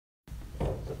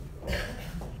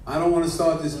I don't want to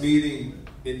start this meeting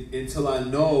until I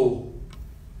know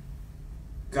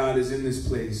God is in this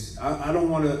place. I don't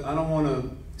want to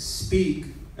speak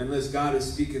unless God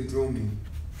is speaking through me.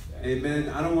 Amen.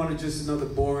 I don't want just another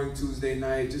boring Tuesday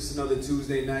night, just another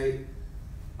Tuesday night.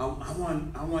 I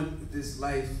want this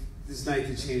night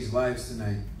to change lives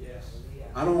tonight. Yes.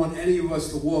 I don't want any of us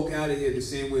to walk out of here the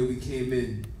same way we came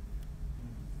in.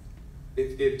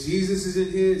 If Jesus is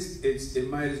in here, it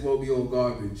might as well be all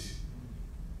garbage.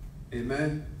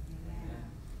 Amen.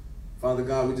 Father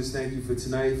God, we just thank you for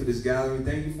tonight, for this gathering.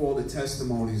 Thank you for all the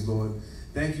testimonies, Lord.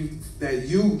 Thank you that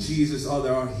you, Jesus, are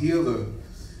our healer.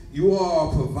 You are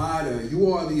our provider.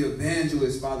 You are the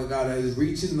evangelist, Father God, that is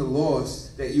reaching the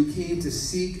lost, that you came to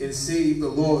seek and save the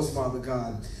lost, Father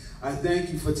God. I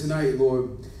thank you for tonight,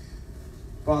 Lord.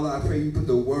 Father, I pray you put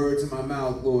the words in my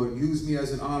mouth, Lord. Use me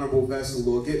as an honorable vessel,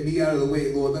 Lord. Get me out of the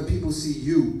way, Lord. Let people see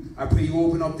you. I pray you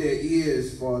open up their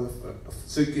ears, Father,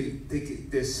 so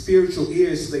their spiritual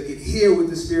ears, so they can hear what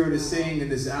the Spirit is saying in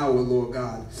this hour, Lord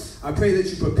God. I pray that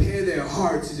you prepare their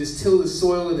hearts and just till the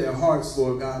soil of their hearts,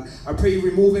 Lord God. I pray you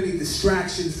remove any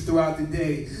distractions throughout the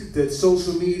day, the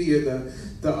social media,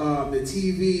 the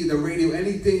TV, the radio,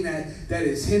 anything that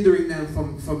is hindering them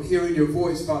from hearing your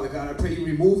voice, Father God. I pray you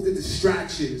remove the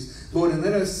distractions, Lord, and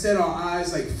let us set our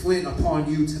eyes like flint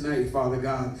upon you tonight, Father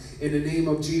God, in the name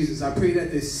of Jesus. I pray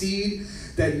that this seed,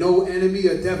 that no enemy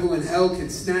or devil in hell can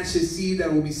snatch this seed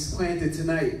that will be planted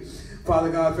tonight. Father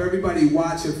God, for everybody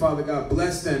watching, Father God,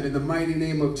 bless them in the mighty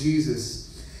name of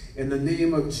Jesus. In the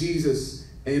name of Jesus,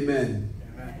 amen.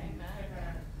 Amen.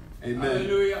 Amen.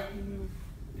 Hallelujah.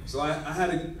 So I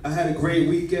had a great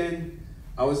weekend.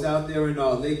 I was out there in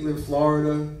Lakeland,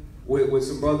 Florida, with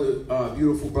some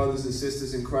beautiful brothers and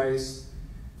sisters in Christ.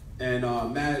 And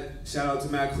shout out to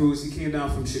Matt Cruz. He came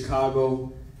down from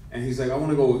Chicago, and he's like, I want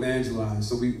to go evangelize.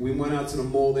 So we went out to the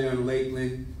mall there in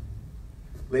Lakeland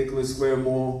Square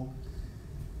Mall.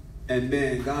 And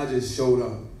man, God just showed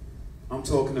up. I'm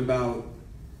talking about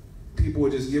people were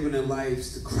just giving their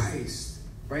lives to Christ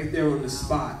right there on the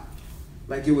spot.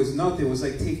 Like it was nothing. It was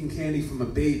like taking candy from a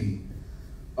baby.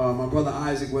 My brother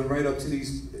Isaac went right up to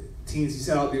these teens. He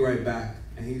said, I'll be right back.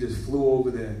 And he just flew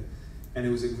over there. And it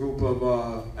was a group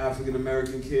of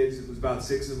African-American kids. It was about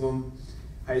 6 of them.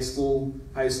 High school.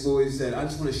 He said, I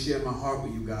just want to share my heart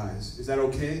with you guys. Is that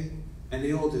okay? And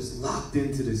they all just locked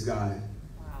into this guy.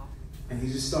 Wow. And he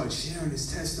just started sharing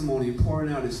his testimony,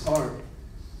 pouring out his heart.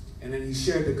 And then he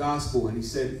shared the gospel. And he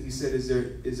said,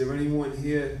 is there anyone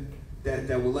here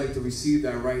that would like to receive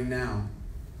that right now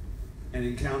and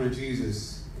encounter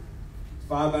Jesus?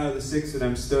 5 out of the 6 of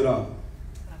them stood up.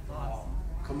 That's awesome.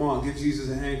 Come on, give Jesus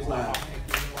a hand clap.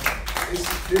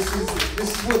 This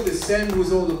is what the send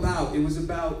was all about. It was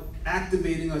about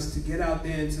activating us to get out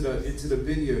there into the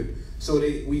vineyard. So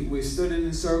we stood in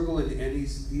a circle, and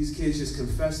these kids just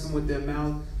confessed them with their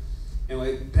mouth. And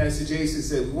like Pastor Jason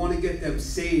said, we want to get them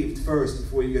saved first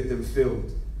before you get them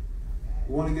filled.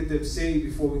 We want to get them saved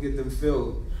before we get them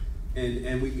filled.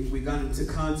 And we got into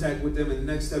contact with them, and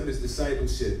the next step is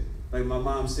discipleship. Like my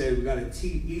mom said, we got to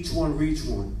teach each one, reach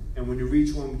one. And when you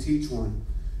reach one, we teach one.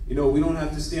 You know, we don't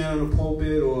have to stand on a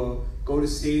pulpit or go to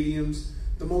stadiums.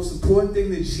 The most important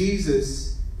thing to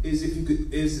Jesus is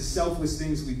the selfless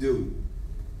things we do.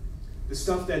 The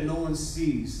stuff that no one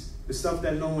sees, the stuff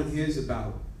that no one hears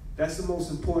about. That's the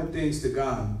most important things to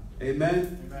God.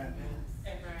 Amen? Amen.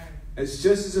 It's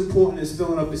just as important as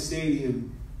filling up a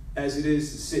stadium as it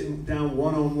is sitting down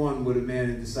one-on-one with a man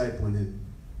and discipling him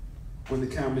when the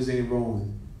cameras ain't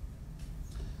rolling.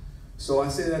 So I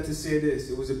say that to say this.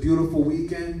 It was a beautiful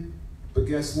weekend, but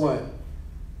guess what?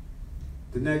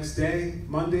 The next day,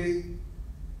 Monday,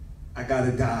 I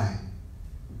gotta die.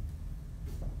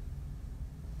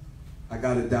 I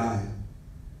gotta die.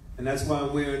 And that's why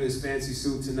I'm wearing this fancy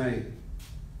suit tonight,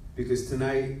 because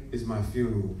tonight is my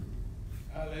funeral.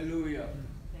 Hallelujah.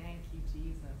 Thank you,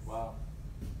 Jesus. Wow.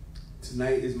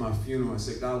 Tonight is my funeral. I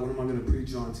said, God, what am I going to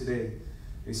preach on today?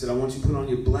 And he said, I want you to put on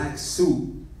your black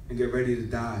suit and get ready to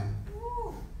die.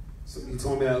 Woo. So he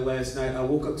told me that last night. I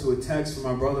woke up to a text from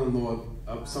my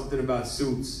brother-in-law, something about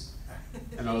suits.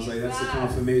 And I was like, that's a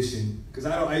confirmation. Because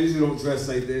I usually don't dress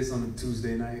like this on a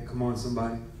Tuesday night. Come on,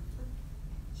 somebody.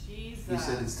 Jesus. He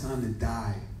said, it's time to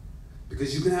die.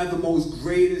 Because you can have the most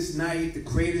greatest night, the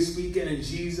greatest weekend in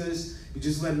Jesus. You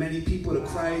just led many people to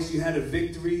Christ. You had a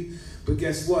victory. But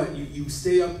guess what? You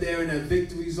stay up there in that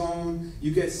victory zone.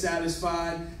 You get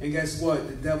satisfied. And guess what?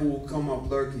 The devil will come up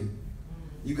lurking.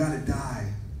 You got to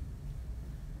die.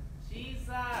 Jesus.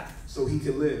 So he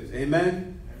can live.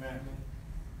 Amen? Amen.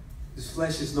 This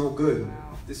flesh is no good.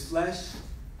 Wow. This flesh,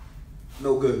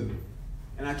 no good.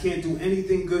 And I can't do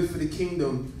anything good for the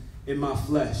kingdom in my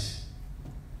flesh.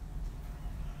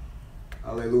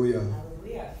 Hallelujah.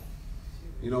 Hallelujah.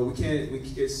 You know,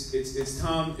 it's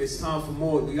time for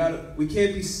more. We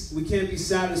can't be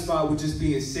satisfied with just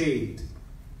being saved.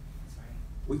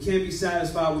 We can't be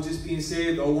satisfied with just being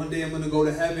saved. Oh, one day I'm going to go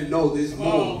to heaven. No, there's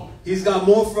more. He's got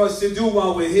more for us to do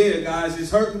while we're here, guys. There's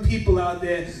hurting people out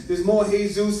there. There's more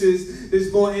Jesuses.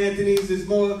 There's more Anthonys. There's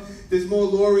more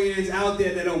Lorians out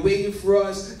there that are waiting for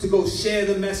us to go share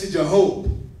the message of hope.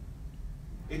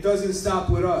 It doesn't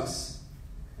stop with us.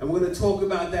 And we're going to talk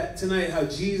about that tonight, how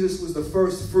Jesus was the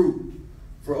first fruit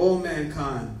for all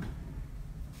mankind.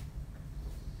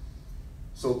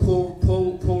 So Paul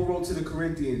wrote to the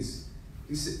Corinthians.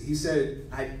 He said,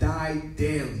 I die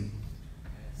daily.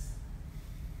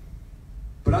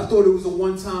 But I thought it was a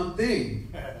one-time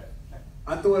thing.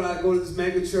 I thought I'd go to this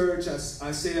mega church, I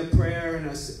say a prayer, and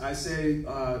I say,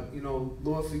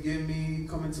 Lord, forgive me,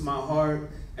 come into my heart,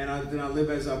 and then I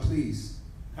live as I please.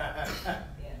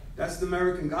 That's the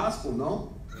American gospel,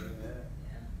 no?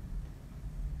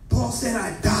 Paul said,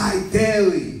 I die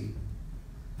daily.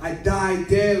 I die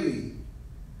daily.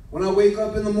 When I wake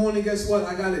up in the morning, guess what?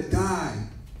 I got to die.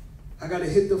 I got to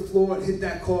hit the floor and hit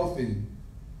that coffin.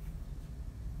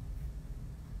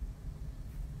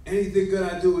 Anything good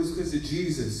I do is because of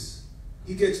Jesus.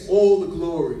 He gets all the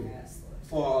glory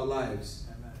for our lives.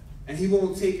 And he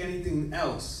won't take anything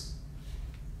else.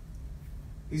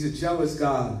 He's a jealous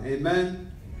God.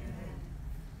 Amen?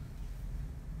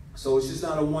 So it's just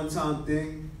not a one-time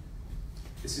thing.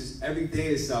 This is every day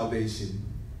is salvation.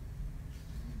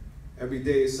 Every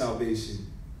day is salvation.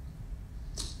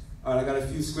 All right, I got a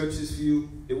few scriptures for you.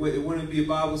 It wouldn't be a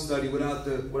Bible study without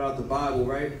the Bible,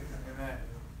 right? Amen.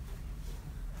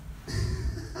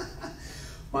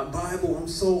 My Bible, I'm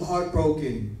so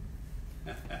heartbroken.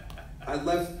 I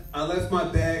left my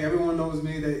bag. Everyone knows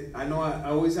me. That I know I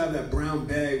always have that brown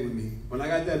bag with me. When I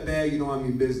got that bag, you know I'm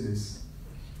in business.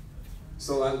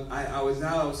 So I was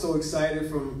out. I was so excited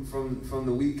from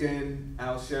the weekend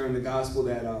out sharing the gospel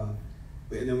that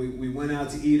and then we went out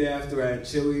to eat after at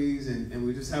Chili's and we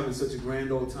were just having such a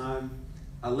grand old time.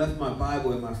 I left my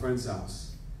Bible at my friend's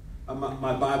house.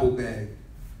 My Bible bag.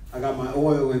 I got my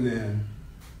oil in there.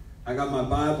 I got my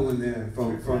Bible in there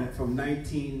from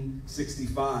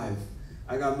 1965.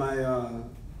 I got my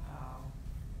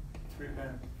 3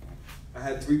 pens. I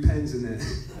had 3 pens in there.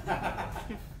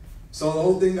 So the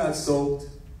whole thing got soaked.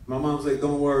 My mom's like,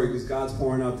 don't worry, because God's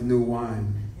pouring out the new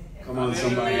wine. Come on,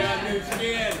 somebody. New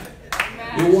skin.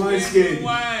 New wine skin. New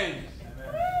wine.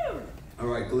 All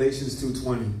right, Galatians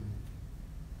 2:20.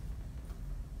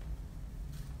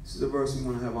 This is a verse we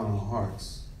want to have on our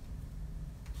hearts.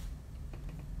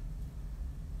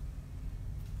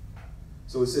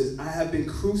 So it says, I have been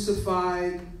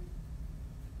crucified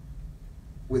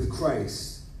with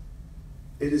Christ.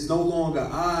 It is no longer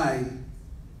I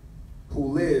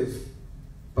who live,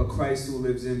 but Christ who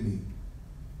lives in me.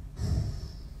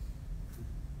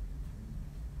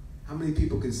 How many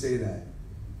people can say that?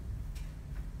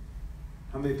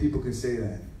 How many people can say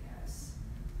that? Yes.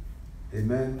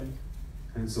 Amen?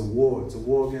 And it's a war. It's a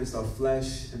war against our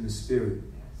flesh and the spirit.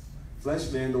 Flesh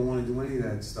man don't want to do any of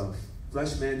that stuff.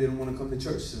 Flesh man didn't want to come to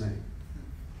church tonight.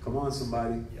 Come on,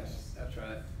 somebody. Yes, that's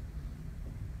right.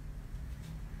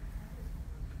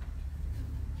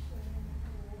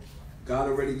 God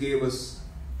already gave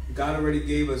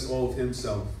us all of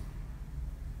himself.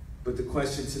 But the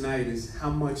question tonight is, how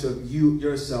much of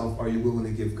yourself are you willing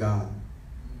to give God?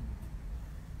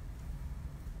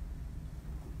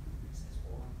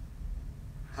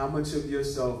 How much of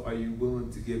yourself are you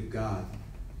willing to give God?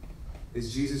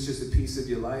 Is Jesus just a piece of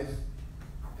your life?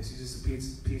 Is he just a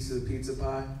piece of the pizza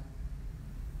pie?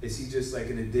 Is he just like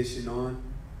an addition on?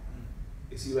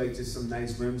 Is he like just some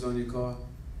nice rims on your car?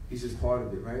 He's just part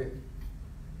of it, right?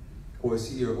 Or is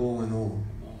he your all in all?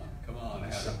 Come on.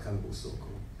 That was so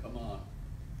cool. Come on.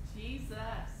 Jesus.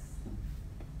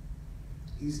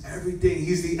 He's everything.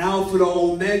 He's the Alpha, the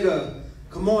Omega.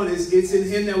 Come on, it's in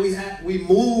him that we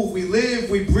move, we live,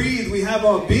 we breathe, we have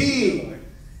our being.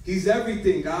 He's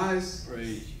everything, guys.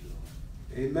 Praise you,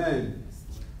 Lord. Amen.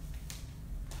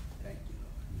 Thank you,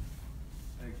 Lord.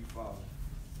 Thank you, Father.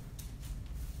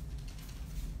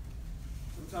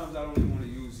 Sometimes I don't even want to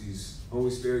use these.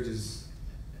 Holy Spirit just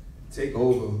take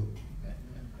over.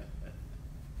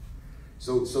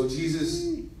 So Jesus,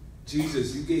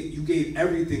 you gave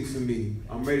everything for me.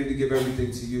 I'm ready to give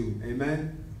everything to you.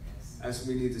 Amen? That's what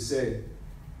we need to say.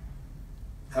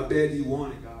 How bad do you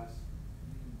want it, guys?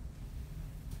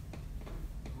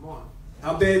 Come on.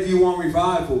 How bad do you want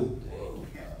revival?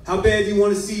 How bad do you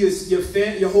want to see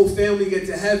your whole family get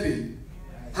to heaven?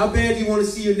 How bad do you want to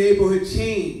see your neighborhood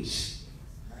change?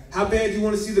 How bad do you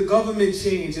want to see the government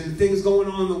change and the things going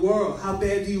on in the world? How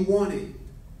bad do you want it?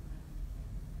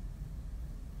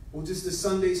 Will just a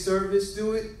Sunday service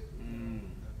do it?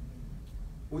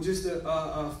 Will just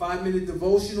a 5-minute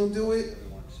devotional do it?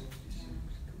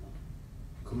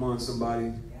 Come on,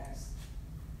 somebody.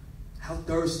 How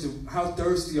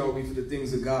thirsty are we for the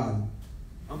things of God?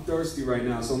 I'm thirsty right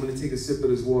now, so I'm going to take a sip of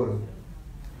this water.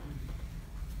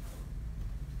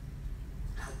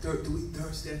 Do we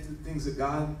thirst after the things of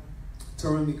God?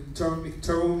 Turn me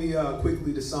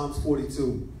quickly to Psalms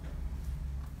 42.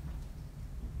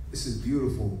 This is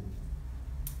beautiful.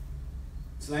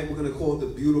 Tonight we're going to call it the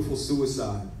beautiful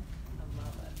suicide. I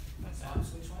love it.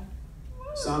 Psalms, which one?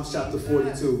 Psalms chapter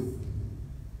 42.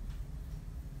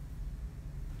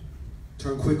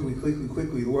 Turn quickly.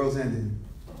 The world's ending.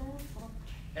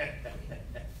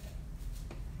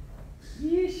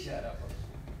 You shut up.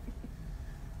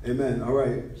 Amen. All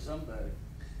right. Somebody.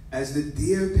 As the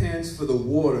deer pants for the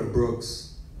water,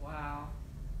 Brooks, Wow.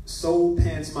 so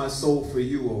pants my soul for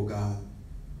you, O God.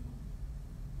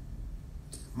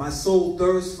 My soul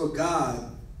thirsts for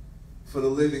God, for the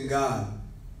living God.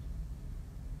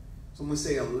 Someone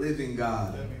say a living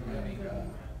God. Living God.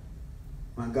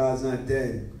 My God's not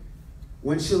dead.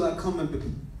 When shall I come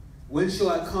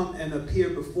and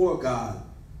appear before God?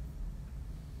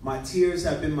 My tears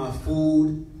have been my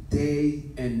food day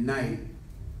and night.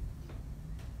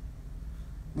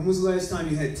 When was the last time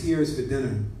you had tears for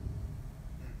dinner?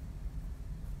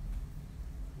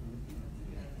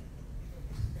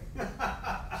 When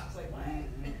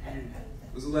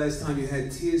was the last time you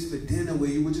had tears for dinner where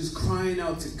you were just crying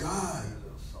out to God?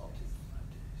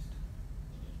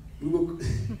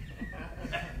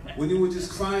 When you were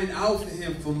just crying out for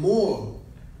him for more.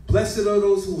 Blessed are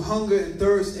those who hunger and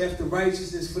thirst after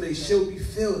righteousness, for they shall be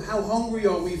filled. How hungry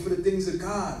are we for the things of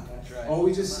God? That's right. Or are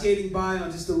we just skating by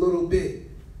on just a little bit?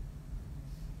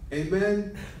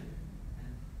 Amen?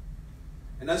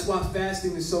 And that's why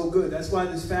fasting is so good. That's why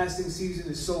this fasting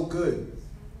season is so good.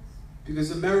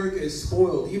 Because America is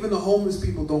spoiled. Even the homeless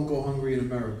people don't go hungry in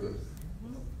America.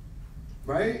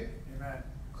 Right? Amen.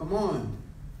 Come on.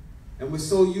 And we're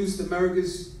so used to,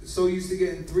 America's so used to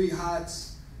getting 3 hots,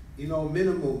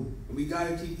 minimum. And we got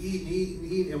to keep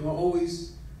eating, and we're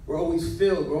always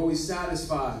filled. We're always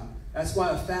satisfied. That's why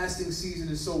a fasting season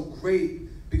is so great,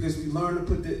 because we learn to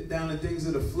put down the things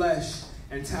of the flesh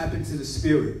and tap into the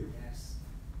spirit. Yes.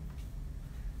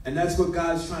 And that's what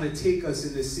God's trying to take us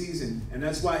in this season. And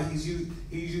that's why he's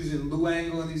using Lou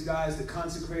Angle and these guys to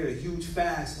consecrate a huge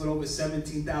fast with over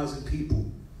 17,000 people.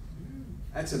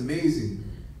 That's amazing.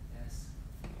 Yes.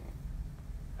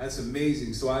 That's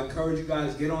amazing. So I encourage you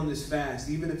guys, get on this fast.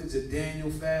 Even if it's a Daniel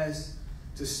fast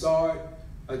to start,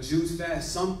 a juice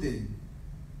fast, something.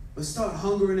 Let's start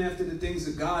hungering after the things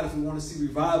of God if we want to see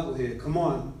revival here. Come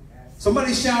on.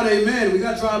 Somebody shout amen. We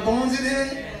got dry bones in here?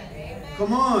 Amen.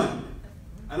 Come on.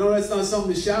 I know that's not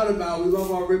something to shout about. We love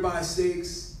our ribeye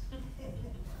steaks.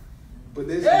 But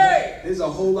there's a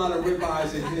whole lot of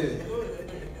ribeyes in here.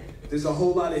 There's a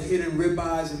whole lot of hidden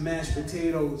ribeyes and mashed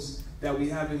potatoes that we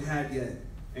haven't had yet.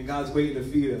 And God's waiting to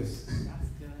feed us. That's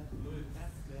good.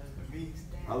 That's good.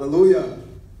 Hallelujah.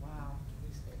 Wow.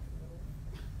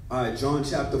 All right, John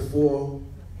chapter 4,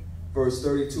 verse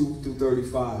 32 through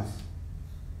 35.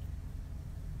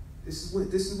 This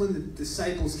is when the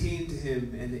disciples came to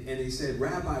him and they said,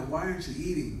 Rabbi, why aren't you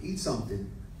eating? Eat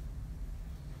something.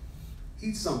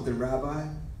 Eat something, Rabbi.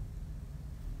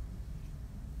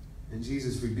 And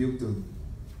Jesus rebuked them.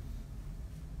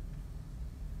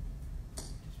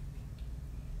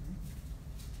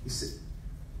 He said,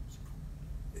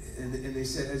 and they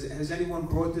said, has anyone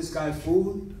brought this guy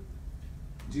food?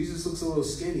 Jesus looks a little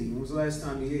skinny. When was the last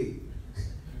time he ate?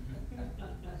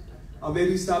 Or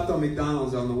maybe he stopped on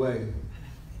McDonald's on the way.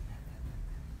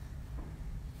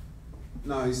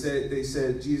 No, Jesus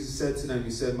said to them, he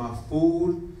said, my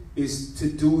food is to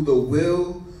do the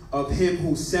will of him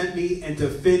who sent me and to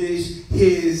finish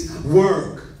his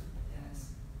work. Yes.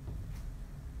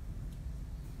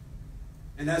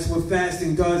 And that's what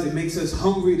fasting does. It makes us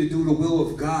hungry to do the will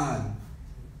of God.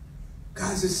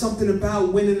 Guys, there's something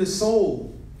about winning a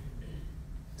soul.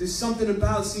 There's something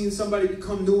about seeing somebody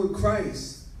become new in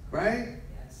Christ, right?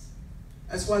 Yes.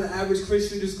 That's why the average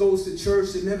Christian just goes to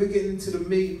church and never get into the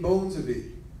meat and bones of it.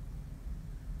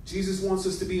 Jesus wants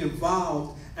us to be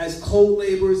involved as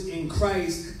co-laborers in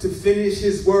Christ to finish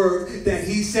his work that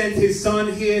he sent his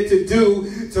son here to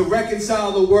do, to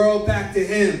reconcile the world back to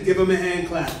him. Give him a hand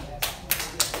clap.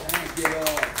 Thank you,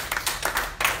 Lord.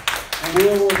 And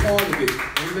we're all a part of it.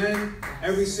 Amen?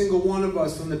 Every single one of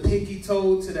us, from the pinky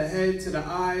toe to the head to the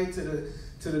eye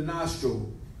to the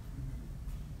nostril.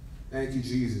 Thank you,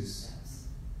 Jesus. Yes.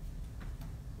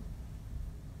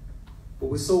 But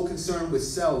we're so concerned with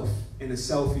self in a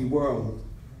selfie world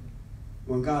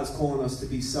when God's calling us to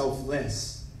be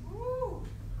selfless. Woo.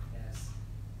 Yes.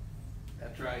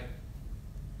 That's right.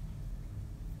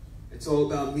 It's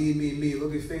all about me, me, me.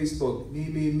 Look at Facebook. Me,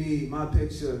 me, me. My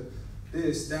picture.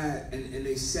 This, that. And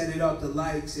they set it up, the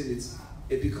likes, and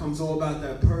it becomes all about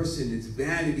that person. It's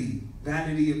vanity.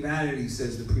 Vanity of vanity,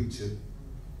 says the preacher.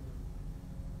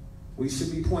 We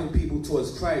should be pointing people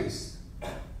towards Christ.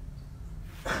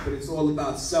 But it's all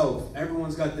about self.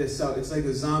 Everyone's got their self. It's like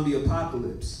a zombie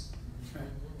apocalypse.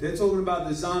 They're talking about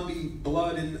the zombie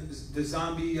blood and the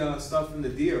zombie stuff in the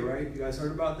deer, right? You guys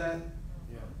heard about that?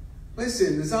 Yeah.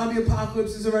 Listen, the zombie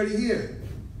apocalypse is already here.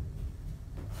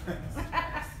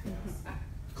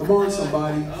 Come on,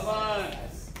 somebody. Come on.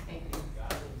 Thank you.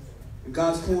 And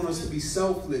God's calling us to be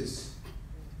selfless.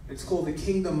 It's called the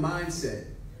kingdom mindset.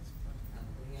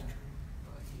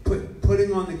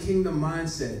 Putting on the kingdom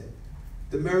mindset.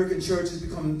 The American church has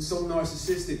become so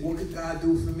narcissistic. What could God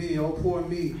do for me? Oh, poor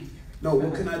me. No,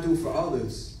 what can I do for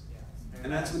others?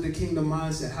 And that's with the kingdom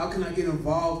mindset. How can I get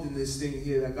involved in this thing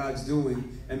here that God's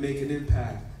doing and make an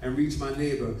impact and reach my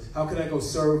neighbor? How can I go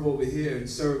serve over here and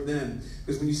serve them?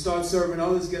 Because when you start serving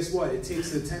others, guess what? It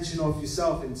takes the attention off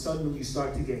yourself and suddenly you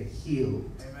start to get healed.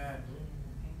 Amen.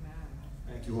 Amen.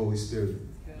 Thank you, Holy Spirit.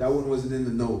 Good. That one wasn't in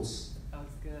the notes. That was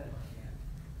good.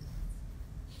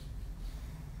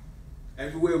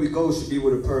 Everywhere we go should be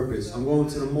with a purpose. I'm going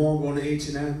to the mall, I'm going to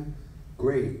H&M.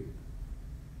 Great.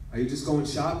 Are you just going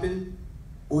shopping?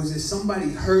 Or is there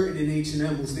somebody hurting in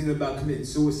H&M who's thinking about committing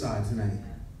suicide tonight?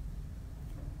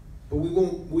 But we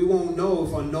won't know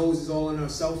if our nose is all in our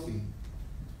selfie.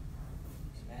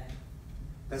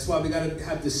 That's why we got to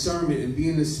have discernment and be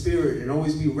in the spirit and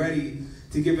always be ready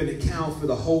to give an account for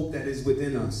the hope that is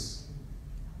within us.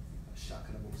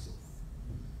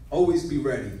 Always be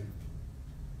ready.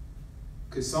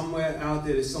 Because somewhere out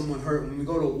there there's someone hurt. When we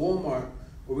go to Walmart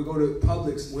or we go to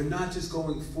Publix, we're not just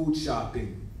going food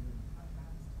shopping.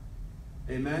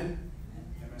 Amen?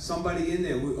 Somebody in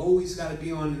there. We always got to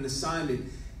be on an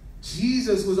assignment.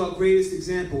 Jesus was our greatest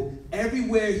example.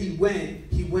 Everywhere he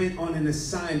went on an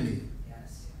assignment.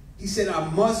 Yes. He said, I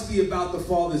must be about the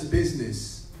Father's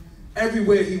business.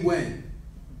 Everywhere he went.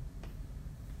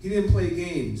 He didn't play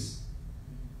games.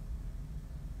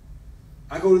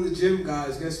 I go to the gym,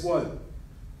 guys. Guess what?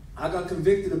 I got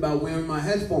convicted about wearing my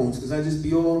headphones because I just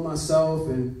be all on myself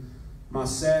and my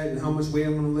set and how much weight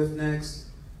I'm going to lift next.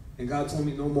 And God told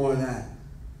me no more of that.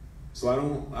 So I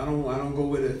don't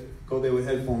go there with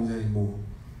headphones anymore.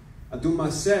 I do my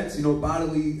sets,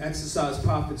 bodily exercise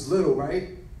profits little,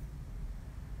 right?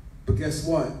 But guess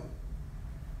what?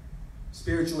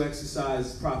 Spiritual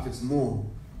exercise profits more.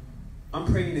 I'm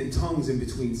praying in tongues in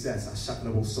between sets.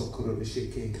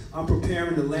 I'm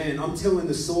preparing the land. I'm tilling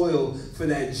the soil for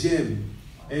that gym.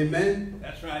 Amen?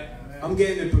 That's right. I'm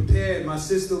getting it prepared. My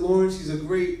sister Lauren, she's a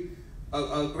great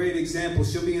example.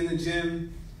 She'll be in the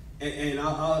gym, and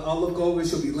I'll look over.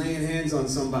 She'll be laying hands on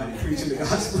somebody, preaching the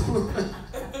gospel.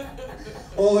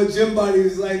 All her gym buddy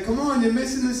is like, "Come on, you're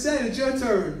missing the set. It's your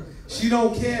turn." She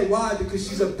don't care. Why? Because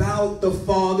she's about the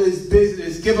Father's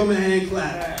business. Give them a hand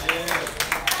clap.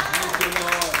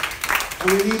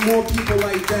 And we need more people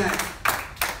like that.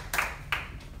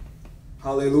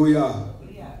 Hallelujah.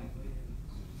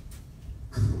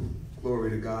 Glory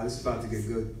to God. It's about to get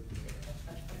good.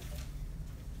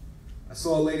 I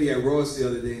saw a lady at Ross the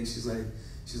other day, and she's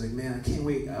like, man, I can't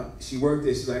wait. She worked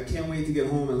there. She's like, I can't wait to get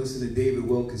home and listen to David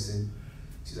Wilkerson.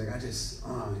 She's like, he's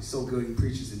so good. He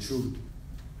preaches the truth.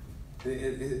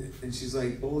 And she's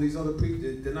like, all these other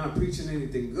preachers, they're not preaching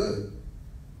anything good.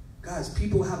 Guys,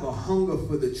 people have a hunger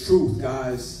for the truth,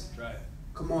 guys. That's right.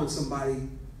 Come on, somebody.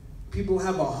 People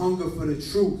have a hunger for the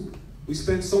truth. We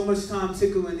spend so much time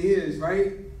tickling ears,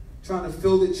 right? Trying to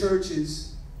fill the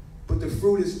churches, but the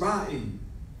fruit is rotten.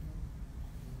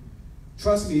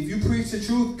 Trust me, if you preach the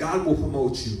truth, God will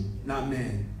promote you, not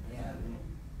man. Yeah.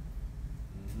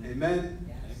 Amen?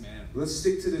 Yes. Amen. Let's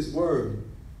stick to this word.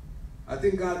 I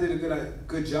think God did a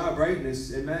good job writing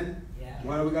this. Amen? Yeah.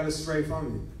 Why do we got to stray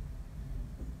from it?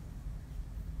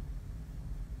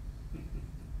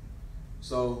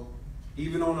 So,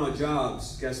 even on our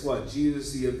jobs, guess what?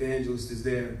 Jesus, the evangelist, is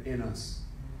there in us.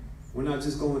 We're not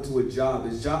just going to a job.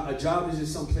 A job is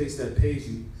just some place that pays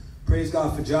you. Praise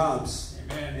God for jobs.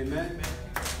 Amen. Amen?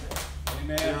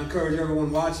 Amen. And I encourage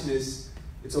everyone watching this,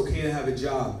 it's okay to have a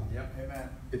job. Yep. Amen.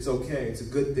 It's okay. It's a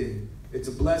good thing. It's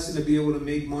a blessing to be able to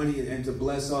make money and to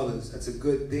bless others. That's a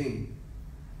good thing.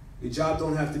 Your job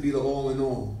don't have to be the all in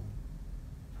all.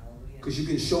 Hallelujah. Because you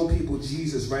can show people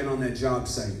Jesus right on that job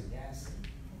site. Yes.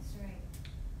 That's right.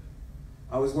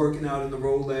 I was working out in the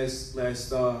road last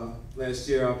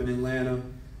year up in Atlanta,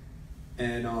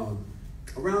 and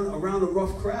around a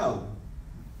rough crowd.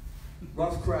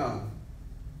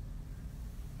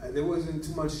 There wasn't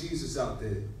too much Jesus out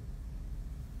there.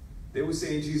 They were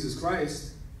saying Jesus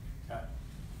Christ,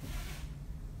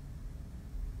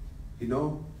 you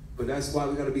know, but that's why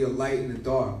we got to be a light in the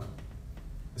dark.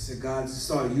 I said, God, just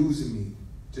start using me.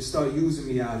 Just start using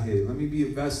me out here. Let me be a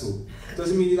vessel.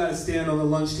 Doesn't mean you got to stand on the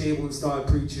lunch table and start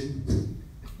preaching.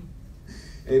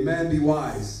 Amen. Be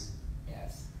wise.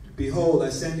 Yes. Behold, I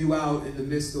send you out in the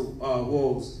midst of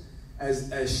wolves,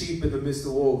 as sheep in the midst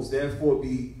of wolves. Therefore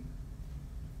be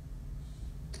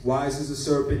wise as a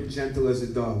serpent, gentle as a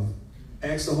dove.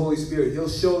 Ask the Holy Spirit. He'll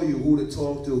show you who to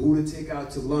talk to, who to take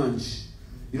out to lunch.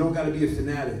 You don't got to be a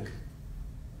fanatic.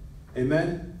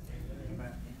 Amen?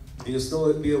 And you'll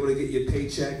still be able to get your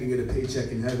paycheck and get a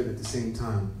paycheck in heaven at the same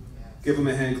time. Give them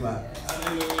a hand clap.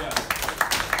 Hallelujah.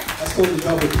 That's called a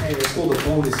double pay. That's called a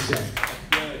bonus check.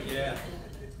 Good, yeah.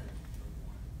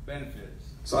 Benefits.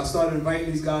 So I started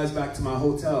inviting these guys back to my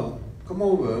hotel. Come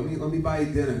over. Let me buy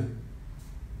you dinner.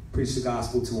 Preach the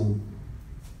gospel to them.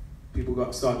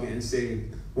 People start getting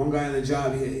saved. One guy on the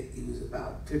job, he was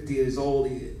about 50 years old.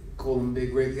 He called him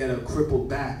Big Rick. He had a crippled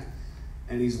back.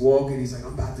 And he's walking. He's like,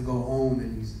 I'm about to go home.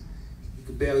 And he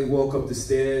could barely walk up the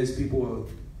stairs. People were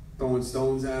throwing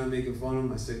stones at him, making fun of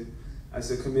him. I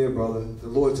said, come here, brother. The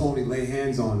Lord told me to lay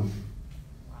hands on him.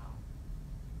 Wow.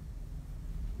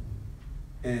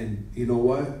 And you know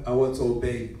what? I want to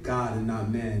obey God and not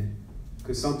man.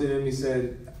 Because something in me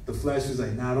said, the flesh was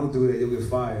like, nah, don't do that. You'll get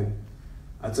fired.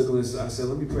 I took him and I said,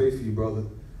 let me pray for you, brother.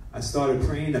 I started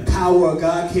praying. The power of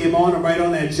God came on him right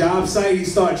on that job site. He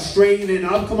started straightening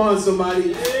up. Come on,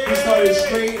 somebody. He started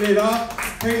straightening up.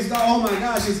 Praise God. Oh, my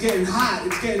gosh, it's getting hot.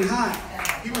 It's getting hot.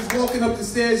 He was walking up the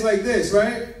stairs like this,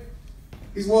 right?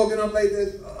 He's walking up like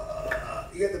this.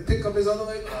 He had to pick up his other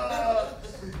leg.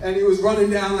 And he was running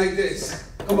down like this.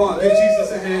 Come on, give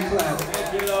Jesus a hand clap.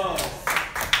 Thank you, Lord.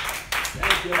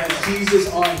 Thank you, And Lord.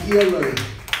 Jesus, our healer.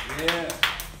 Yeah.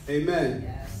 Amen.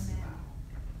 Yes.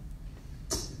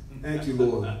 Thank you,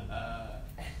 Lord.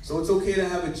 So it's okay to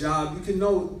have a job.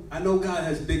 I know God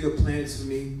has bigger plans for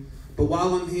me. But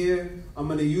while I'm here, I'm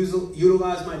going to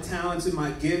utilize my talents and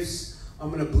my gifts. I'm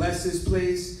going to bless this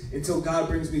place until God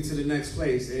brings me to the next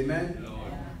place. Amen?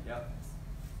 Lord. Yep.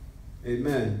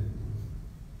 Amen.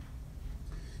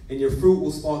 And your fruit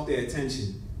will spark their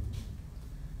attention.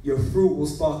 Your fruit will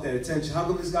spark their attention. How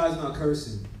come this guy's not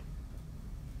cursing?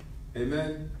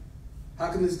 Amen?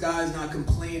 How come this guy's not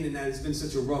complaining that it's been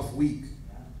such a rough week?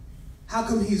 How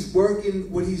come he's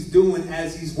working what he's doing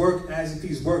as if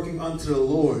he's working unto the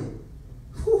Lord?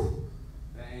 Whew.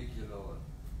 Thank you, Lord.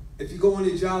 If you go on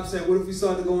your job site, what if we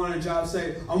start to go on a job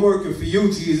site? I'm working for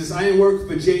you, Jesus. I ain't working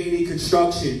for J&E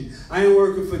Construction. I ain't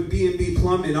working for B&B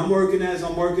Plumbing. I'm working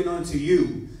unto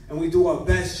you. And we do our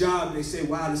best job. And they say,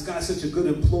 wow, this guy's such a good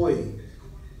employee.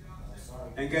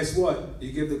 And guess what?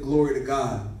 You give the glory to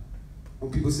God.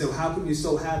 When people say, well, how come you're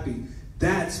so happy?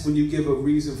 That's when you give a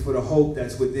reason for the hope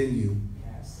that's within you.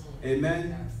 Yes.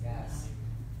 Amen? Yes.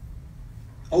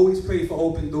 Always pray for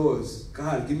open doors.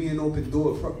 God, give me an open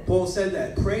door. Paul said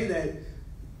that. Pray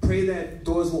that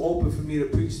doors will open for me to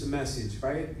preach the message,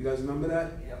 right? You guys remember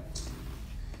that? Yep.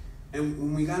 And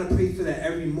when we got to pray for that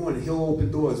every morning, he'll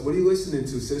open doors. What are you listening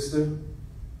to, sister?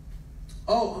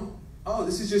 Oh,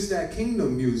 this is just that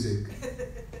kingdom music.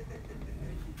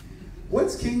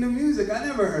 What's kingdom music? I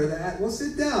never heard that. Well,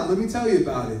 sit down. Let me tell you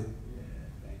about it.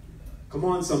 Come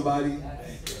on, somebody.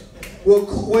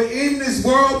 We're in this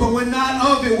world, but we're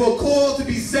not of it. We're called to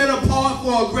be set apart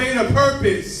for a greater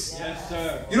purpose. Yes,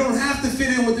 sir. You don't have to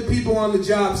fit in with the people on the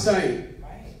job site.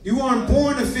 You aren't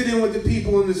born to fit in with the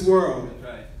people in this world. That's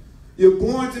right. You're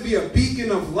born to be a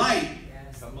beacon of light,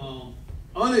 Yes. Come on.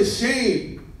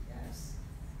 unashamed. Yes.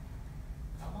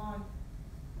 Come on.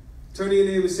 Turn to your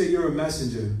neighbor and say, you're a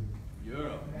messenger. You're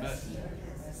a messenger.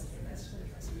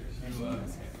 You are.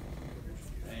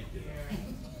 Thank you,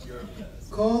 Lord. You're a messenger.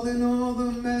 Calling all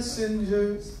the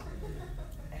messengers.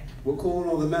 We're calling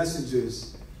all the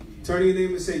messengers. Turn to your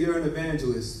neighbor and say, you're an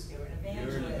evangelist. You're an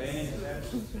You're an evangelist.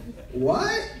 evangelist.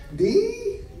 What?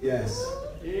 D? Yes.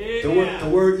 Yeah. The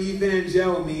word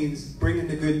evangel means bringing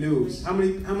the good news. How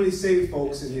many saved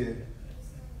folks in here?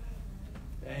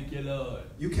 Thank you, Lord.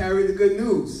 You carry the good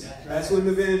news. That's what an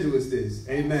evangelist is.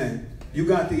 Amen. You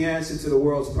got the answer to the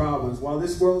world's problems. While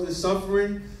this world is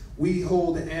suffering, we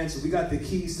hold the answer. We got the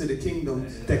keys to the kingdom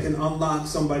that can unlock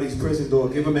somebody's prison door.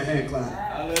 Give them a hand clap.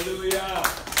 Hallelujah.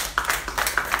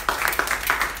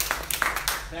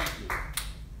 Thank you.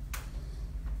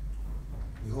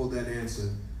 hold that answer.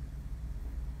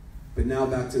 But now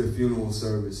back to the funeral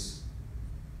service.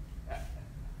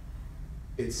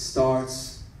 It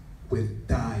starts with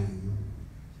dying.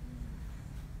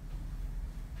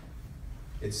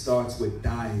 It starts with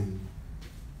dying.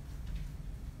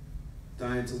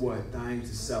 Dying to what? Dying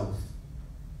to self.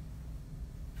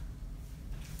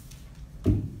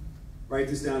 Write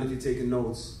this down if you're taking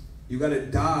notes. You got to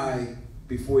die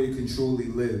before you can truly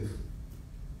live.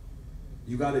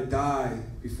 You got to die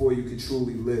before you can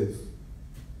truly live.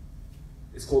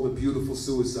 It's called a beautiful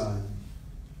suicide.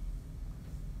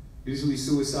 Usually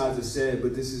suicides are sad,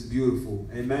 but this is beautiful.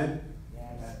 Amen?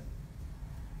 Yes.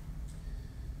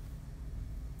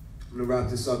 I'm going to wrap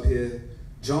this up here.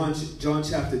 John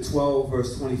chapter 12,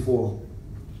 verse 24.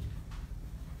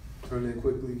 Turn there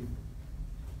quickly.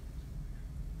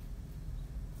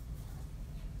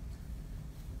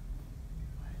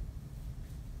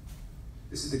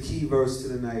 This is the key verse to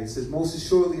the night. It says, most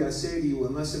assuredly I say to you,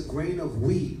 unless a grain of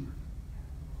wheat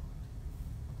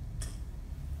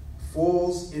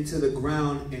falls into the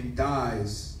ground and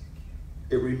dies,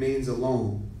 it remains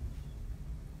alone.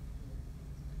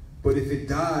 But if it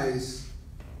dies,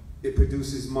 it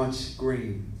produces much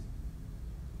grain.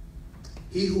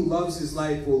 He who loves his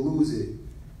life will lose it,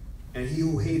 and he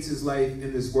who hates his life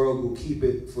in this world will keep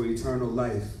it for eternal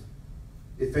life.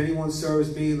 If anyone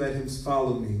serves me, let him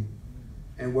follow me.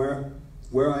 And where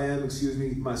I am,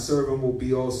 my servant will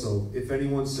be also. If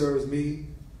anyone serves me,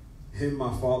 him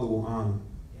my Father will honor.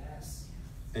 Yes.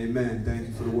 Amen. Thank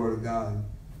you for the word of God.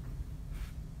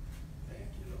 Thank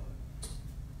you, Lord.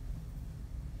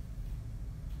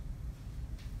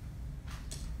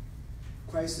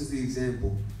 Christ is the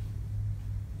example.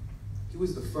 He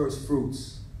was the first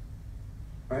fruits,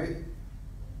 right?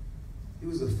 He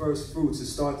was the first fruits to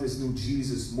start this new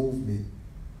Jesus movement.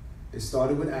 It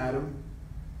started with Adam.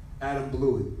 Adam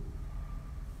blew it.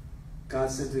 God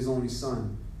sent his only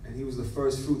son, and he was the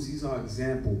first fruits. He's our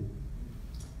example.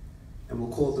 And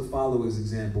we'll call it the follower's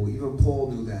example. Even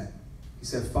Paul knew that. He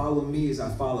said, follow me as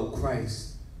I follow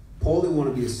Christ. Paul didn't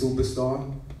want to be a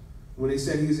superstar. When they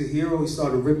said he was a hero, he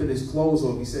started ripping his clothes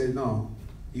off. He said, no,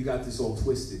 you got this all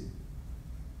twisted.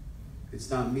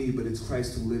 It's not me, but it's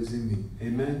Christ who lives in me.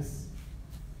 Amen? Yes.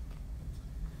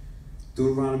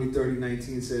 Deuteronomy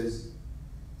 30:19 says,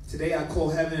 today I call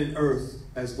heaven and earth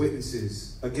as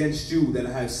witnesses against you that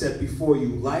I have set before you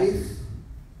life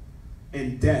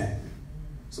and death.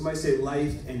 Somebody say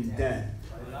life and death.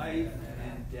 Life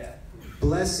and death.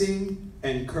 Blessing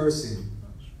and cursing.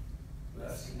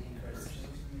 Blessing and cursing.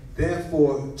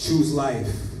 Therefore, choose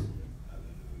life.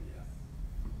 Hallelujah.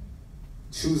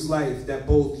 Choose life that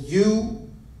both you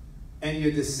and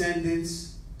your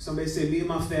descendants, somebody say me and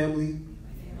my family,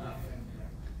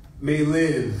 may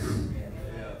live.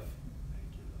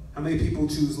 How many people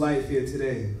choose life here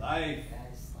today? Life.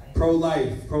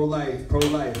 Pro-life, pro-life,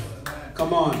 pro-life.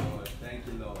 Come on. Lord. Thank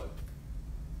you, Lord.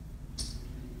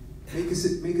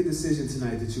 Make a decision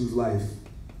tonight to choose life.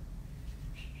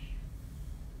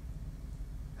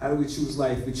 How do we choose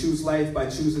life? We choose life by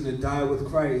choosing to die with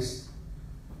Christ.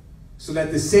 So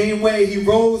that the same way he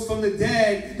rose from the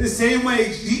dead, the same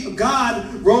way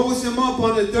God rose him up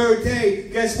on the third day,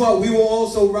 guess what? We will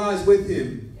also rise with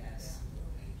him.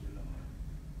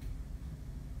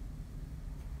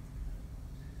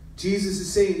 Jesus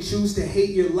is saying, choose to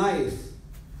hate your life.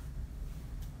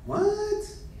 What?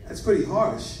 That's pretty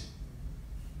harsh.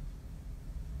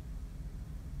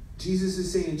 Jesus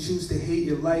is saying, choose to hate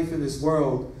your life in this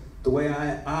world the way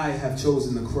I have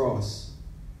chosen the cross.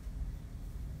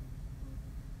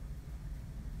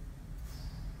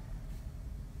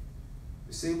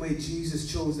 The same way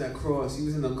Jesus chose that cross. He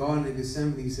was in the Garden of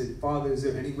Gethsemane. He said, Father, is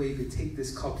there any way you could take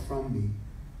this cup from me?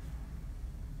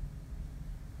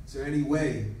 Is there any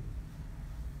way?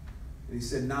 And he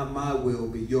said, not my will,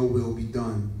 but your will be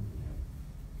done.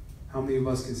 How many of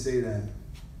us can say that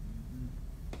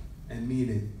and mean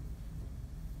it?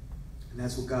 And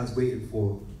that's what God's waiting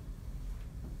for.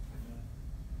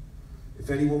 If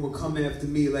anyone will come after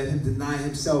me, let him deny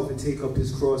himself and take up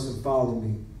his cross and follow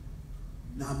me.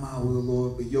 Not my will,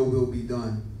 Lord, but your will be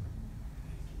done.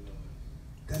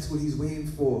 That's what he's waiting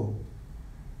for.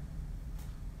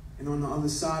 And on the other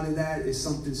side of that is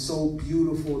something so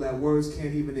beautiful that words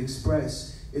can't even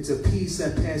express. It's a peace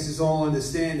that passes all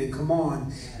understanding. Come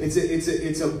on.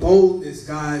 It's a boldness,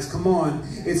 guys. Come on.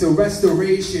 It's a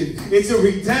restoration. It's a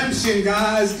redemption,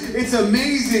 guys. It's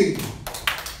amazing.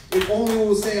 If only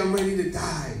we'll say, I'm ready to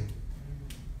die.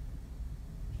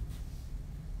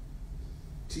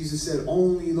 Jesus said,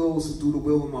 only those who do the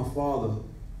will of my Father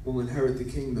will inherit the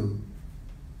kingdom.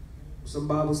 Some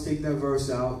Bibles take that verse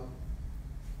out.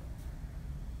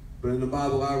 But in the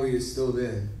Bible I read, it's still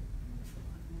there.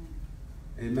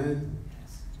 Amen?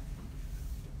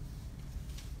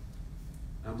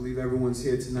 I believe everyone's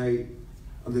here tonight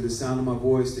under the sound of my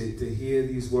voice to hear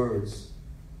these words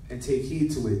and take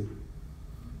heed to it.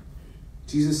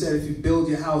 Jesus said if you build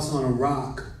your house on a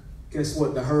rock, guess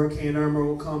what? The Hurricane Irma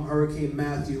will come, Hurricane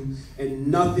Matthew, and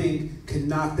nothing can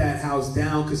knock that house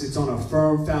down because it's on a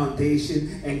firm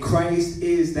foundation, and Christ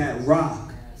is that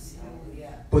rock.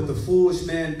 But the foolish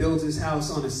man builds his house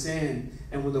on the sand,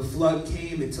 and when the flood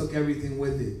came, it took everything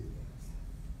with it.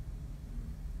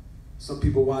 Some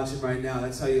people watching right now,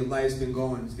 that's how your life's been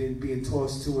going. It's been being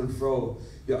tossed to and fro.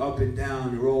 You're up and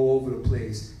down. You're all over the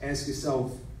place. Ask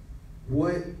yourself,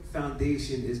 what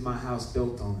foundation is my house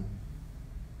built on?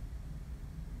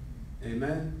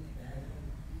 Amen?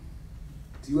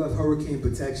 Do you have hurricane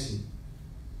protection?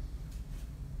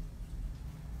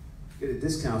 Get a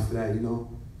discount for that, you know.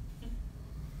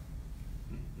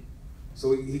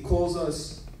 So he calls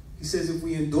us, he says, if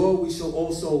we endure, we shall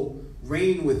also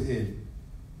reign with him.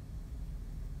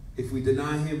 If we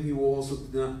deny him, he will also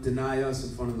deny us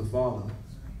in front of the Father.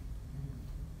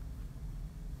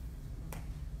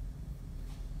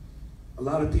 A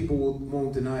lot of people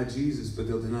won't deny Jesus, but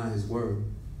they'll deny his word.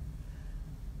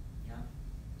 Yeah.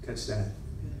 Catch that.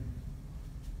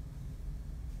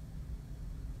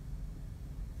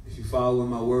 If you follow in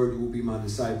my word, you will be my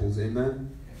disciples.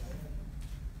 Amen?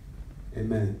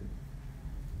 Amen.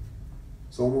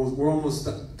 So we're almost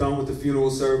done with the funeral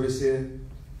service here.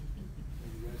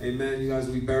 Amen. You guys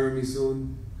will be burying me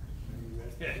soon.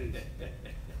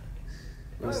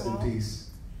 Rest in peace.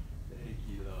 Thank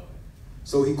you, Lord.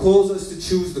 So he calls us to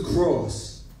choose the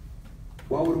cross.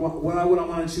 Why would I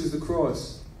want to choose the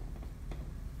cross?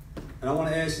 And I want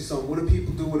to ask you something. What do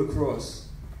people do with a cross?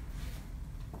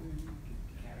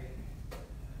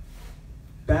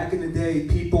 Back in the day,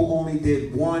 people only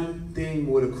did one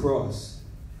thing with a cross.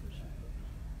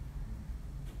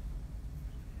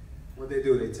 What they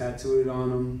do? They tattooed it on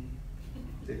them.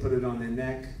 They put it on their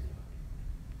neck.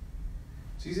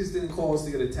 Jesus didn't call us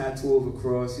to get a tattoo of a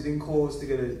cross. He didn't call us to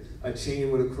get a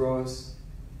chain with a cross.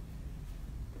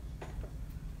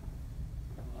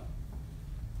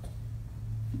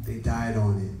 They died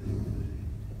on it.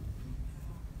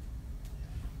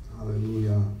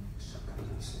 Hallelujah.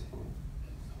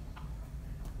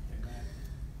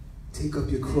 Take up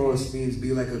your cross means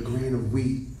be like a grain of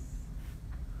wheat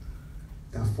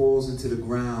that falls into the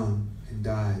ground and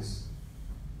dies.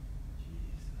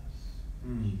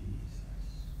 Jesus.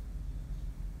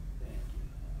 Thank you.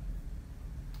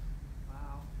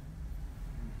 Wow.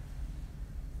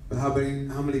 But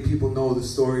how many people know the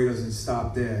story doesn't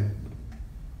stop there?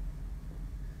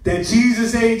 That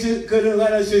Jesus ain't just gonna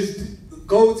let us just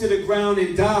go to the ground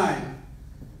and die.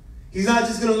 He's not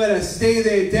just gonna let us stay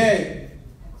there dead.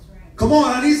 Come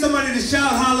on, I need somebody to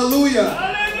shout hallelujah.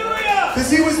 Hallelujah! Because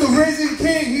he was the risen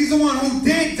king. He's the one who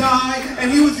did die,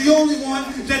 and he was the only one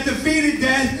that defeated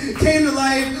death, came to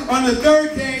life on the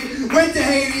third day, went to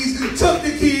Hades, took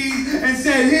the keys, and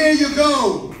said, here you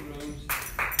go.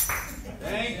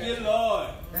 Thank you, Lord.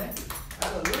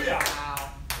 Hallelujah.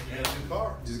 You got a new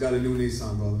car. Just got a new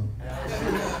Nissan, brother.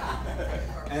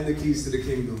 And the keys to the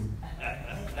kingdom.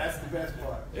 That's the best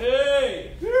part.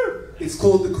 Hey! It's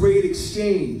called the Great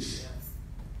Exchange.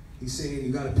 He's saying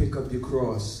you got to pick up your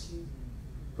cross.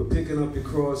 But picking up your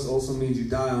cross also means you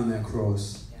die on that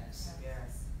cross. Yes.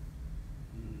 Yes.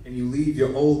 And you leave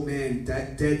your old man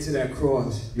dead to that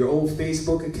cross. Your old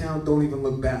Facebook account, don't even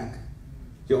look back.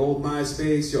 Your old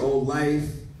MySpace, your old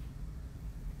life,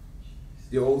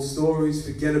 your old stories,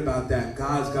 forget about that.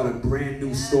 God's got a brand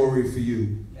new story for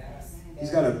you. Yes. He's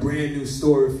got a brand new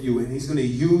story for you, and he's going to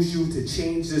use you to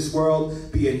change this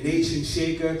world, be a nation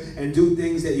shaker, and do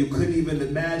things that you couldn't even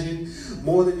imagine,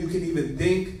 more than you can even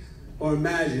think or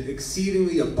imagine,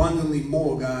 exceedingly abundantly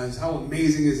more, guys. How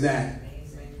amazing is that?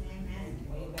 Amen.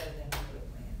 Way better than we could have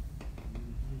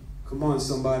planned. Come on,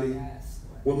 somebody. Yes.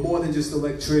 We're more than just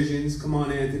electricians. Come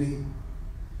on, Anthony.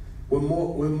 We're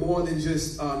more than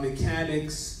just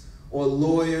mechanics or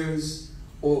lawyers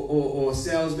or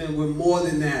salesmen. We're more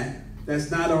than that.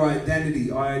 That's not our identity.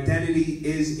 Our identity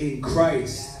is in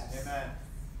Christ. Yes. Amen.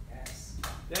 Yes.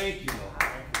 Thank you, Lord.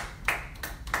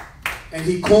 And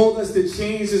he called us to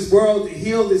change this world, to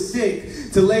heal the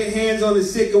sick, to lay hands on the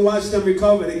sick and watch them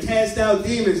recover, to cast out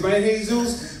demons, right,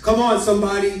 Jesus? Come on,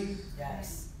 somebody.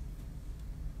 Yes.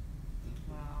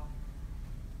 Wow.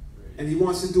 And he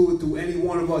wants to do it through any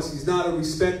one of us. He's not a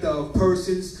respecter of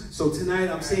persons. So tonight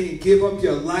I'm saying give up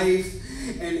your life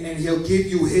and he'll give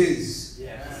you his.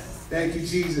 Yes. Thank you,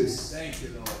 Jesus. Thank you,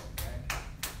 Lord.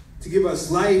 To give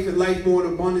us life and life more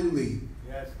abundantly.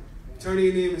 Yes. Turn to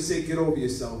your neighbor and say, get over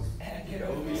yourself. Get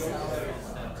over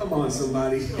yourself. Come on,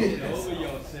 somebody. Get over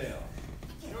yourself.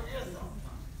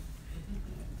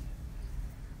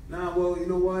 Nah, well, you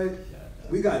know what?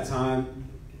 We got time.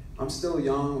 I'm still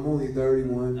young. I'm only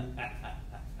 31.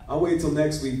 I'll wait till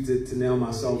next week to nail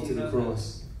myself to the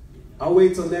cross. I'll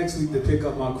wait till next week to pick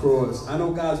up my cross. I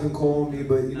know God's been calling me,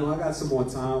 but, you know, I got some more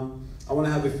time. I want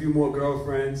to have a few more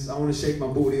girlfriends. I want to shake my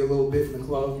booty a little bit in the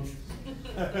club.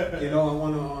 You know, I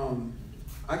want to,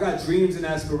 I got dreams and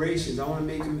aspirations. I want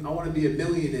to be a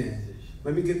millionaire.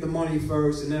 Let me get the money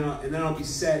first, and then I'll be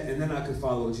set, and then I can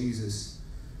follow Jesus.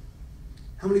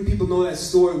 How many people know that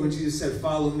story when Jesus said,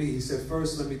 follow me? He said,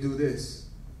 first, let me do this.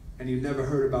 And you never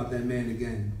heard about that man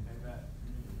again. Amen.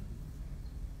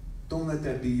 Don't let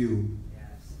that be you.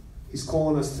 Yes. He's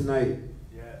calling us tonight.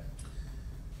 Yes.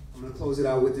 I'm going to close it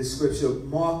out with this scripture.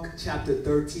 Mark chapter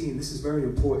 13. This is very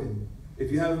important.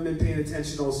 If you haven't been paying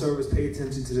attention all service, pay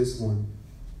attention to this one.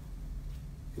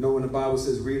 You know when the Bible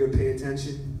says read or pay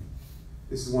attention?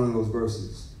 This is one of those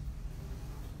verses.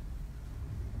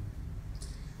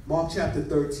 Mark chapter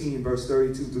 13, verse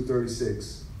 32 through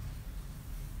 36.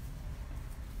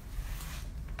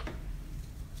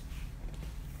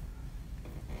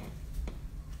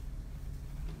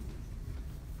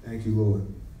 Thank you, Lord.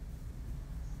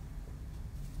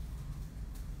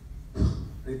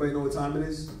 Anybody know what time it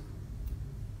is?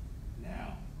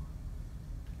 Now.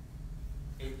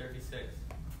 8:36.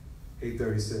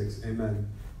 8:36. Amen.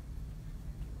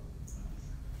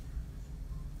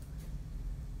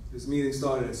 This meeting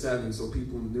started at 7, so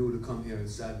people knew to come here at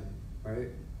 7, right?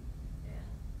 Yeah.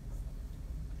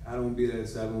 I don't be there at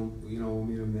 7, you know, we'll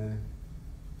meet them there,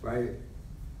 right?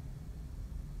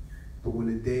 But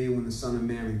when the Son of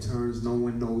Man returns, no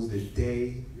one knows the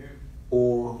day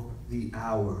or the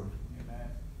hour. Amen.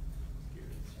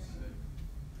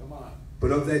 Come on.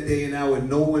 But of that day and hour,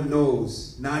 no one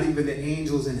knows, not even the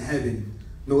angels in heaven,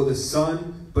 nor the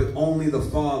Son, but only the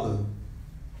Father.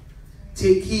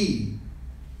 Take heed,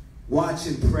 watch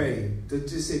and pray. Don't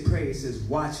just say pray, it says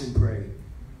watch and pray.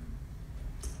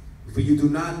 For you do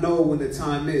not know when the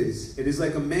time is. It is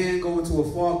like a man going to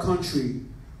a far country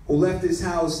who left his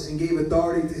house and gave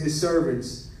authority to his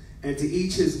servants and to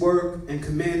each his work and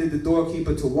commanded the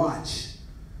doorkeeper to watch.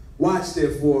 Watch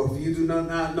therefore, for you do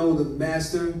not know the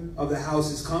master of the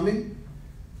house is coming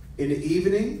in the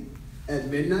evening, at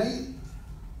midnight,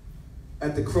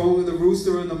 at the crowing of the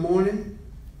rooster in the morning,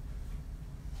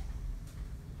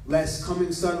 lest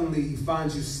coming suddenly he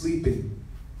finds you sleeping.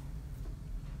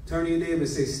 Turn to your neighbor and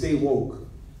say, stay woke.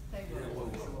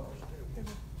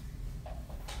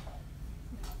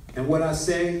 And what I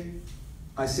say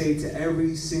to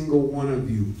every single one of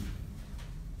you,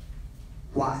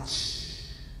 watch.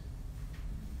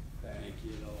 Thank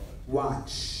you, Lord.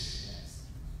 Watch.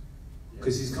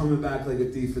 Because he's coming back like a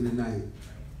thief in the night.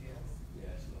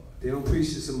 Yes, Lord. They don't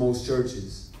preach this in most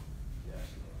churches. Yes,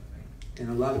 Lord.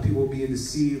 And a lot of people are being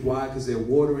deceived. Why? Because they're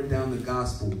watering down the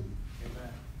gospel. Amen.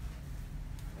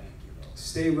 Thank you, Lord.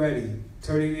 Stay ready.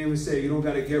 Turn to your neighbor and say, you don't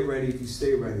got to get ready if you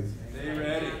stay ready. Stay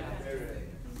ready. Stay ready.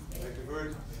 Like the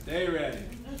virgin. Stay ready.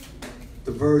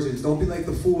 The virgins. Don't be like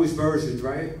the foolish virgins,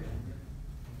 right?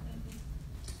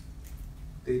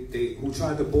 They who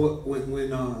tried to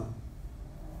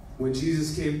when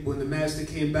Jesus came, when the master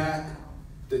came back,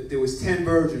 there was 10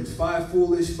 virgins, 5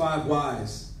 foolish, 5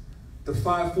 wise. The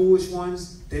 5 foolish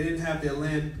ones, they didn't have their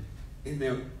lamp in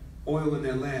their oil in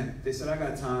their lamp. They said, I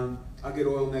got time. I'll get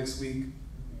oil next week.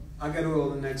 I'll get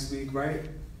oil the next week, right?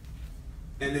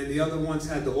 And then the other ones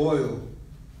had the oil.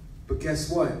 But guess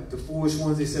what? The foolish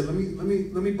ones, they said, let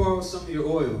me borrow some of your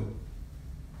oil.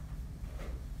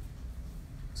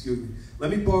 Excuse me.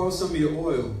 Let me borrow some of your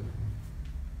oil.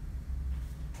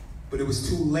 But it was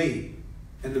too late.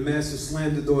 And the master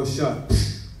slammed the door shut.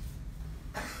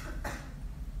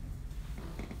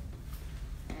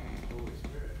 Holy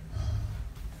Spirit.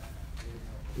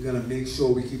 We gotta make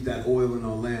sure we keep that oil in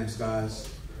our lamps, guys.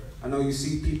 I know you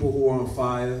see people who are on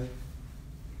fire.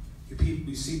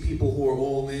 You see people who are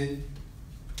all in.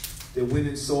 They're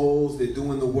winning souls. They're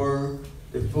doing the work.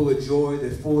 They're full of joy.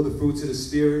 They're full of the fruits of the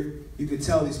Spirit. You can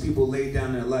tell these people laid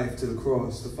down their life to the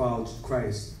cross to follow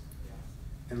Christ.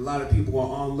 And a lot of people are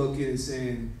onlooking and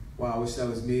saying, wow, I wish that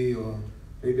was me, or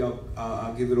maybe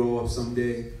I'll give it all up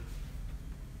someday.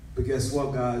 But guess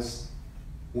what, guys?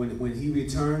 When he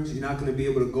returns, you're not going to be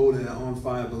able to go to that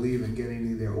on-fire believer and get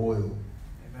any of their oil.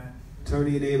 Amen. Turn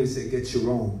to your neighbor and say, get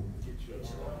your own.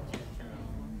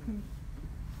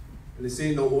 And this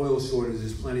ain't no oil shortage,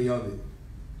 there's plenty of it.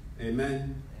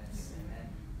 Amen? Yes. Amen.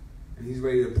 And he's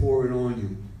ready to pour it on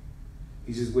you.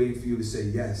 He's just waiting for you to say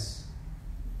yes.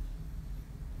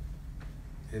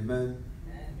 Amen.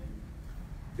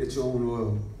 Get your own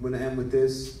oil. I'm going to end with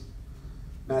this.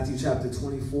 Matthew chapter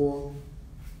 24,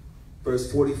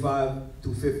 verse 45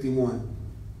 through 51.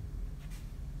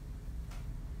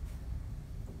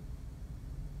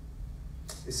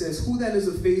 It says, "Who then is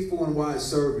a faithful and wise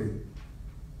servant,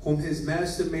 whom his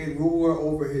master made ruler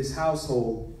over his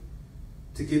household,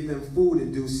 to give them food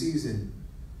in due season?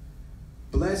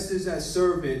 Blessed is that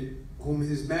servant whom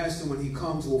his master, when he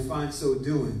comes, will find so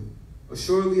doing.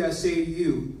 Assuredly I say to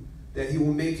you, that he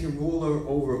will make him ruler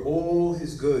over all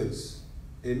his goods."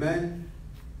 Amen.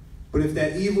 "But if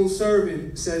that evil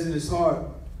servant says in his heart,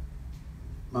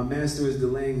 my master is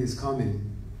delaying his coming,"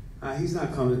 he's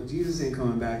not coming. Jesus ain't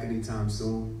coming back anytime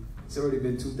soon. It's already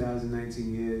been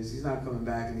 2019 years. He's not coming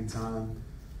back anytime.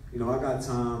 I got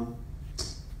time.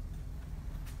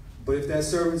 "But if that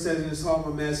servant says in his heart,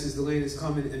 my master is delaying his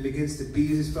coming," and begins to beat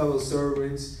his fellow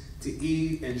servants, to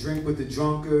eat and drink with the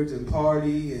drunkards and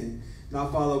party and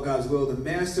not follow God's will, the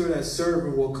master of that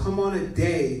servant will come on a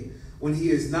day when he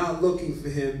is not looking for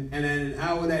him, and at an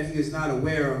hour that he is not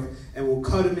aware of, and will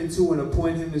cut him in two and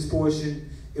appoint him his portion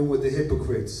in with the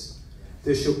hypocrites.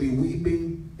 There shall be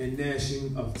weeping and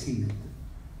gnashing of teeth.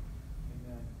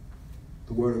 Amen.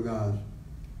 The word of God.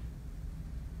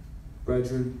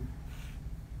 Brethren,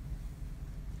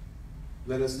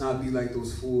 let us not be like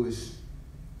those foolish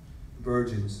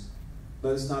virgins.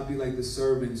 Let us not be like the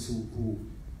servants who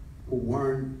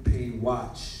weren't paying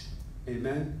watch.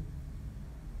 Amen.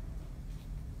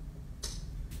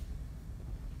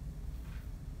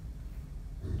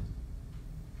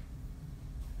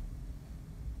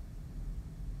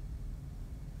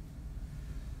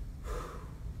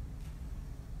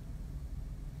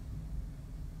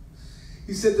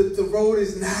 He said that the road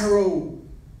is narrow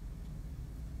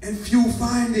and few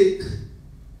find it.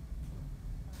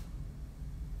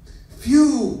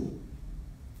 Few.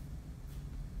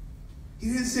 He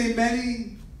didn't say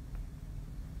many.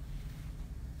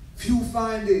 Few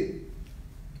find it.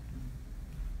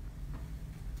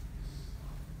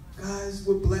 Guys,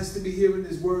 we're blessed to be hearing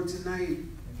this word tonight.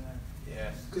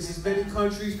 Yes. Because as many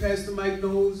countries, Pastor Mike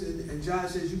knows, and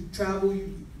Josh, as you travel,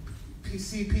 you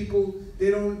see people, they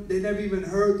never even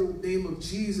heard the name of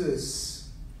Jesus.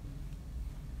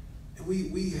 And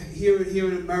we hear it here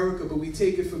in America, but we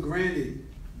take it for granted.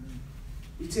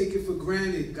 We take it for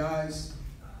granted, guys.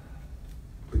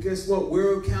 But guess what?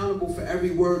 We're accountable for every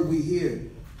word we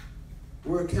hear.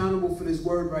 We're accountable for this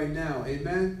word right now.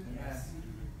 Amen? Yes.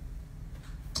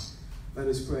 Let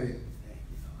us pray.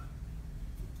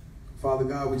 Father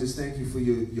God, we just thank you for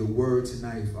your word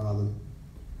tonight, Father.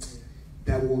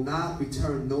 That will not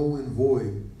return null and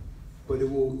void, but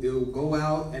it will go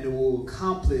out and it will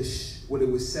accomplish what it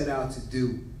was set out to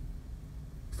do.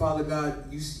 Father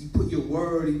God, you put your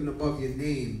word even above your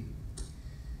name.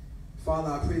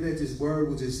 Father, I pray that this word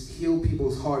will just heal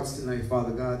people's hearts tonight,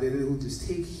 Father God, that it will just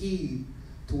take heed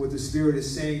to what the Spirit is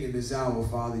saying in this hour,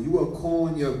 Father. You are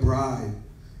calling your bride.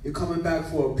 You're coming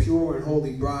back for a pure and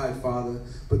holy bride, Father.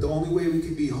 But the only way we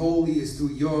can be holy is through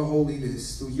your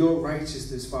holiness, through your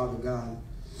righteousness, Father God.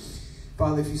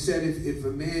 Father, if you said if a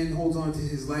man holds on to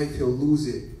his life, he'll lose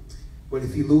it. But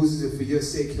if he loses it for your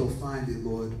sake, he'll find it,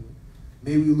 Lord.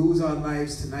 May we lose our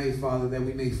lives tonight, Father, that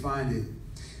we may find it.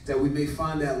 That we may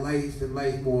find that life and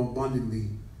life more abundantly.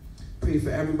 Pray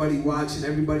for everybody watching,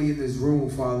 everybody in this room,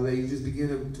 Father, that you just begin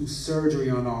to do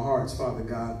surgery on our hearts, Father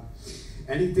God.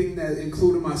 Anything that,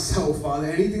 including myself, Father,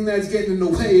 anything that's getting in the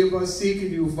way of us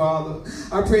seeking you, Father,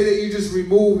 I pray that you just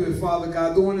remove it, Father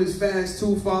God. During this fast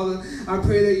too, Father, I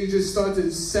pray that you just start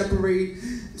to separate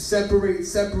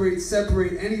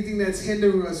anything that's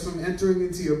hindering us from entering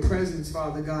into your presence,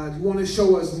 Father God. You want to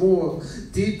show us more.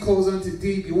 Deep calls unto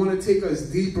deep. You want to take us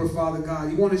deeper, Father God.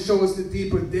 You want to show us the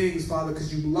deeper things, Father,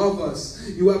 because you love us.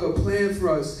 You have a plan for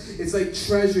us. It's like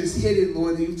treasures hidden,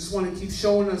 Lord. You just want to keep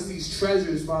showing us these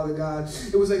treasures, Father God.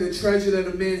 It was like a treasure that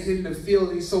a man hid in the field,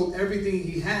 and he sold everything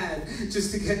he had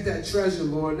just to get that treasure,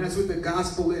 Lord. And that's what the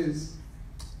gospel is.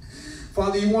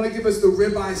 Father, you want to give us the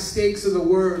ribeye steaks of the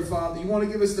word, Father. You want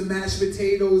to give us the mashed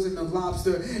potatoes and the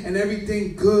lobster and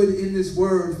everything good in this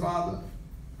word, Father.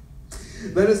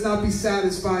 Let us not be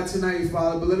satisfied tonight,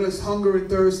 Father, but let us hunger and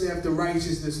thirst after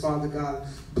righteousness, Father God.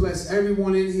 Bless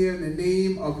everyone in here in the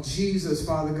name of Jesus,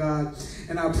 Father God.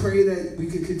 And I pray that we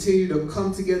can continue to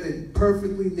come together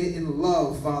perfectly knit in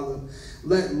love, Father.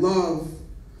 Let love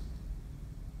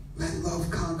Let love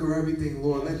conquer everything,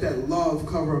 Lord. Let that love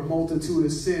cover a multitude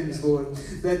of sins, Lord.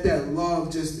 Let that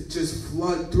love just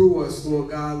flood through us,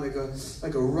 Lord God,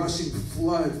 like a rushing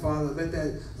flood, Father. Let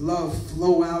that love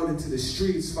flow out into the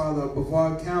streets, Father, of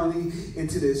Brevard County,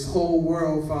 into this whole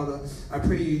world, Father. I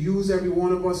pray you use every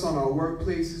one of us on our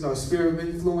workplaces, our sphere of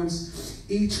influence.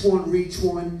 Each one reach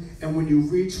one, and when you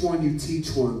reach one, you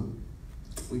teach one.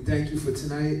 We thank you for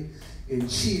tonight. In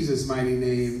Jesus' mighty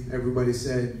name, everybody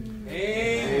said,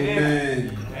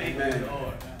 Amen. Amen. Thank you,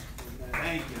 Lord.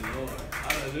 Thank you, Lord.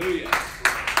 Hallelujah.